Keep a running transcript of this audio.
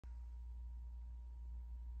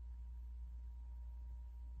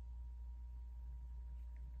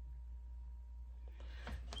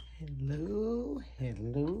Hello,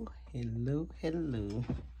 hello, hello, hello.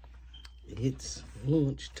 It's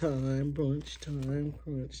lunchtime, brunch time,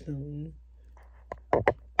 crunch time.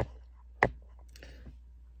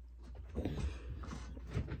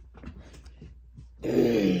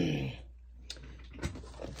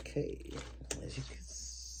 Okay, as you can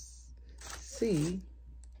see,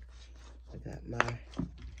 I got my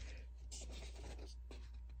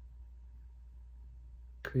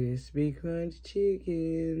crispy crunch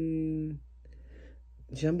chicken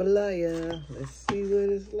jambalaya. Let's see what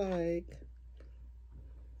it's like.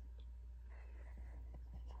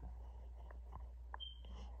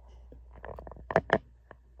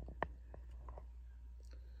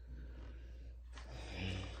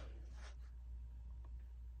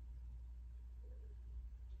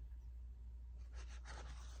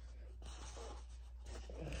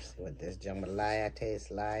 Let's see what this jambalaya tastes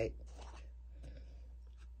like.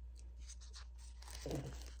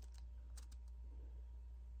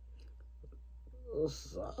 The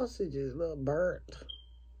sausage is a little burnt.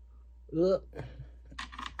 Look.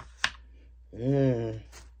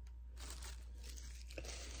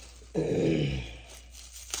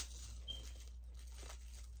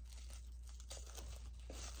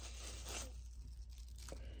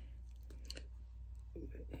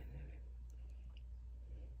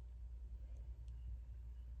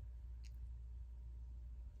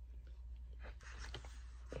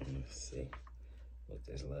 Let's see what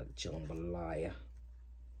this little jambalaya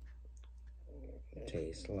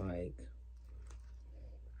tastes like.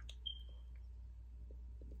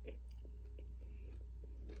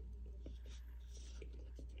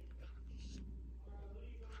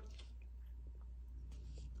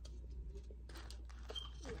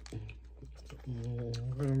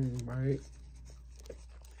 Bite.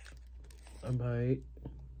 A bite.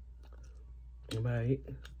 A bite.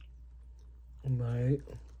 A bite.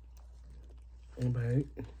 A bite.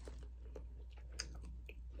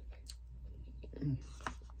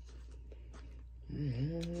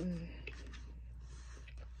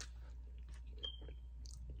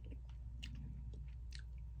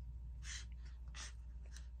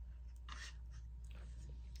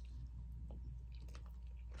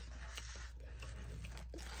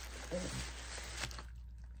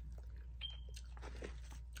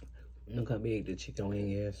 Look how big the chicken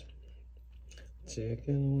wing is.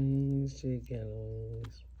 Chicken wings, chicken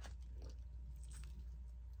wings.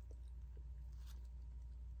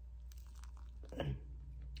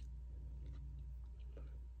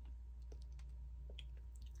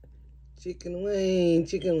 Chicken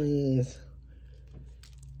wings, chicken wings.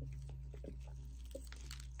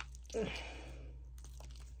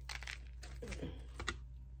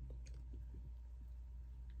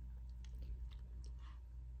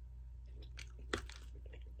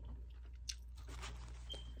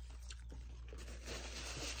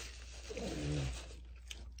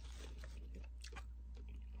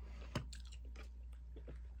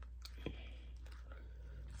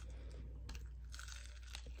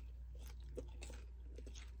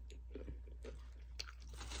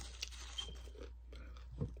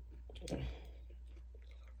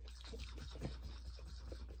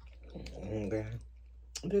 Okay.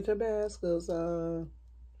 The Tabasco sauce.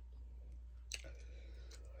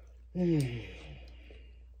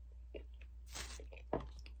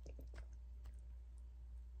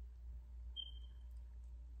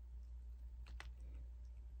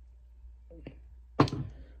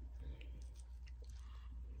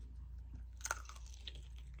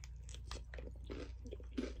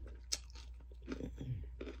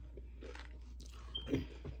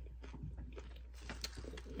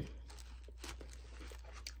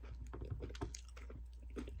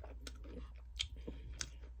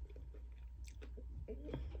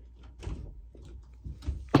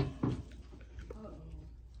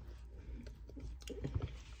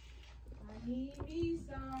 Need me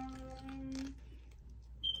some.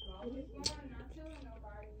 Always going, not telling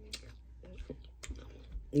nobody.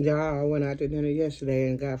 Yeah, I went out to dinner yesterday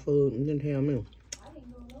and got food and didn't tell me. I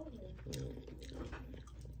didn't go nowhere.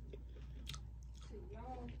 So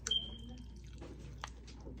y'all,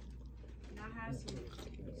 and I had some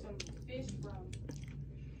fish from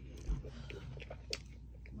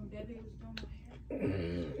when Debbie was doing my hair. I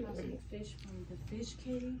had some fish from the fish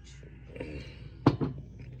cage.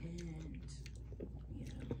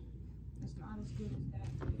 As good as that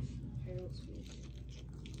fish, Harold's fish.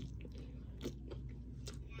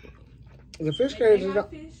 The fish cage is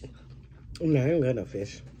got fish? No, I ain't got no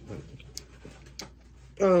fish.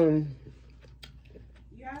 You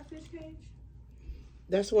have fish cage?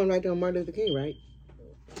 That's the one right there on Martin Luther King, right?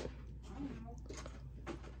 I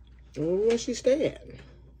don't know. Well, where she stay at?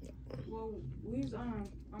 She's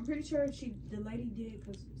I'm pretty sure the lady did,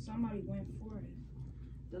 because somebody went for it.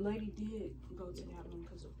 The lady did go to that one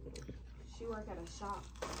because she worked at a shop,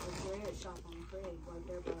 a bread shop on Craig, right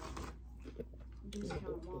there by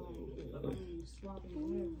Discount Mall,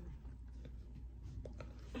 swapping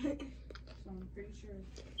whatever. So I'm pretty sure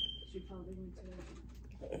she probably went to that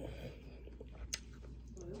one.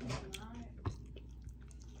 But it was not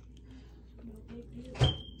no big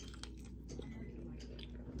deal.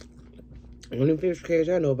 Only fish cage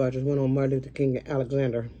I know about just went on Martin Luther King and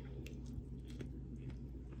Alexander.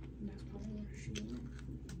 That's probably where she went.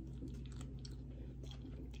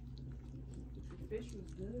 The fish was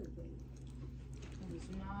good, but it was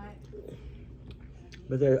not.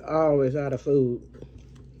 But they're always out of food.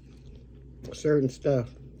 Certain stuff.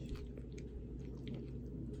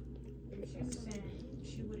 She was saying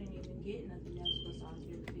she wouldn't even get nothing else besides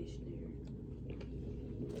their fish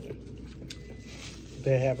there.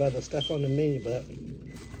 They have other stuff on the menu, but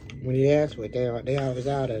when you ask for it, they always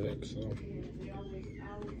out of it. So. Yeah, they always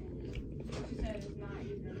out. And she said it's not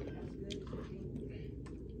even as good as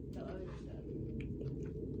the other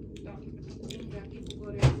stuff. The thing that people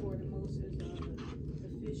go there for the most is the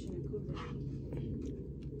fish and the cooker.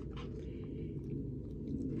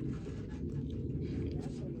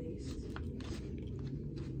 That's a waste.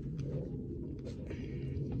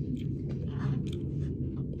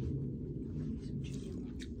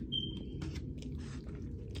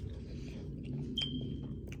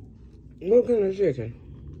 What kind of chicken?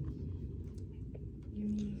 You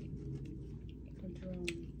need a drum.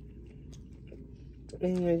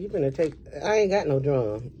 Man, you gonna take... I ain't got no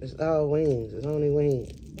drum. It's all wings. It's only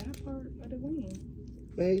wings. That part of the wing.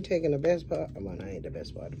 Man, you taking the best part? Well, I ain't the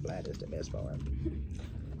best part. The flat is the best part.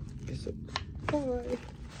 It's a boy.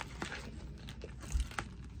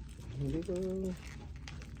 Big old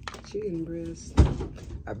chicken breast.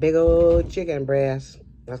 A big old chicken breast.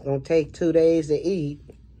 That's gonna take 2 days to eat.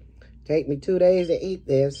 Take me 2 days to eat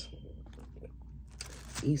this.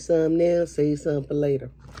 Eat some now, save some for later.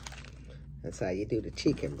 That's how you do the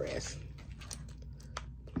chicken breast.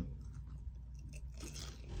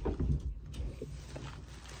 I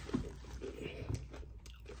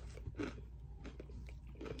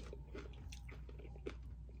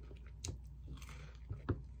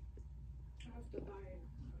have to buy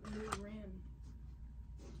a new rim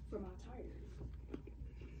for my tire.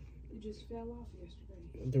 It just fell off yesterday.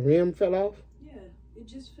 The rim fell off? Yeah, it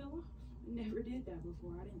just fell off. I never did that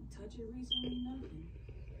before. I didn't touch it recently, nothing.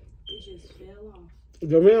 It just fell off.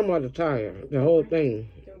 The rim or the tire? The whole thing?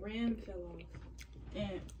 The rim fell off.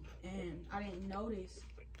 And I didn't notice.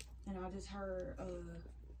 And I just heard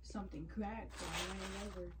something crack. So I ran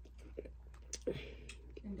over.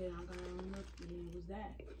 And then I got on and looked and it was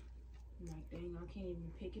that. I'm like, dang, I can't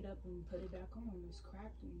even pick it up and put it back on. It's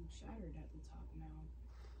cracked and shattered at the top now.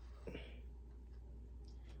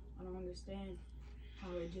 I don't understand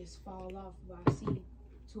how it just fall off, but I see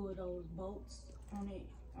 2 of those bolts on it,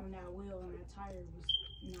 on that wheel, on that tire was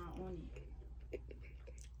not on it.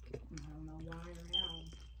 I don't know why or how.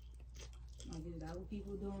 Like, is that what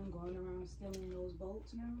people doing, going around stealing those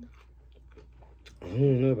bolts now? I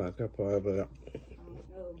don't know about that part, but... I don't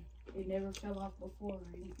know. It never fell off before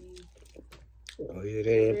or anything. Oh, yeah,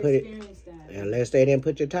 they didn't put it... That. Unless they didn't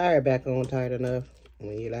put your tire back on tight enough.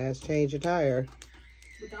 When you last changed your tire.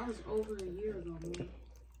 But that was over a year ago, man.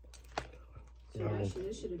 So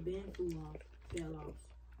it should have been fell off.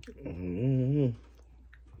 Mm-hmm.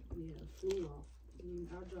 Yeah, flew off. I mean,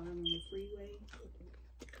 I drive on the freeway.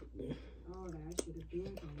 All that should have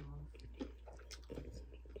been fell off.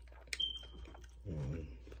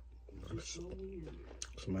 It's so weird.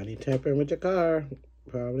 Somebody tampering with your car,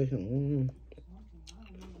 probably. Mm-hmm.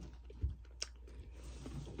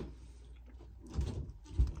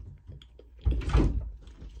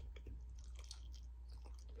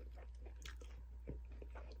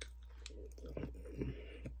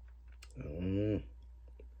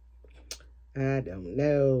 I don't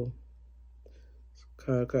know.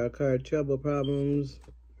 Car trouble problems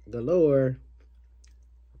galore.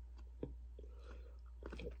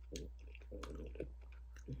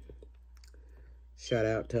 Shout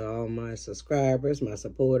out to all my subscribers, my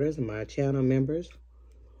supporters, and my channel members.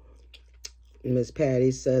 Miss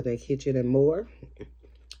Patty's Southern Kitchen and more.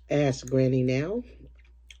 Ask Granny Now.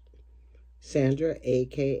 Sandra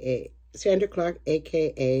Clark,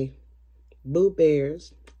 aka Boo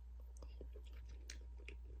Bears.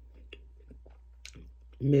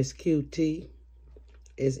 Miss QT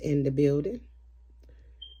is in the building.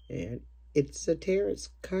 And it's a Terrence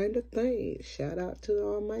kind of thing. Shout out to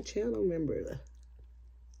all my channel members.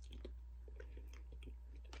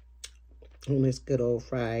 On this good old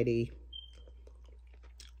Friday.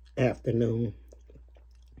 afternoon.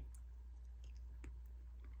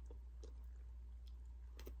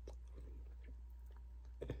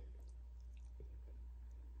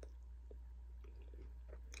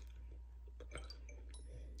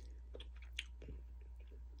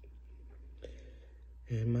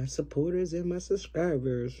 And my supporters and my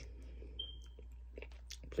subscribers,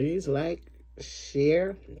 please like,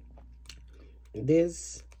 share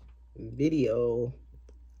this video,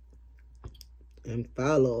 and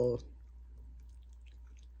follow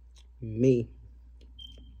me.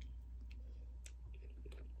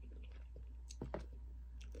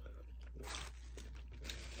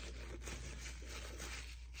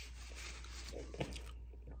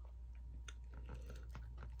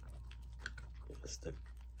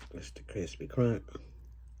 It's the crispy crunch.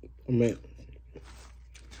 Man.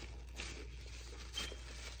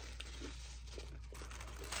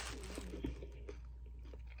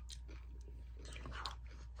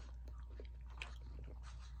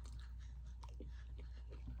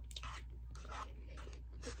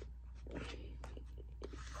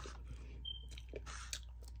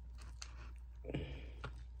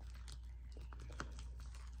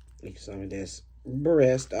 Get some of this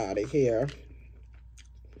breast out of here.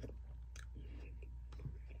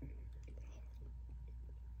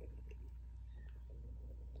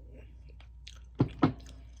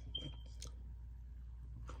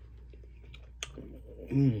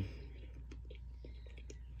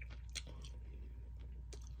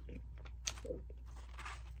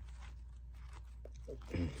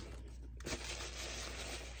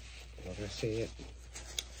 Like I said,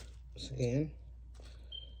 once again,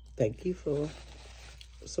 thank you for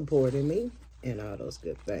supporting me and all those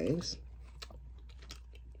good things.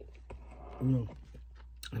 I'm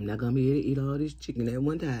not gonna be able to eat all this chicken at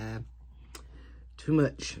one time. Too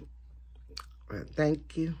much.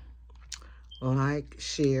 Thank you. Like,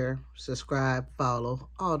 share, subscribe, follow,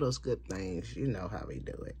 all those good things. You know how we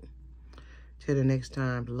do it. Till the next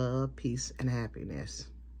time, love, peace, and happiness.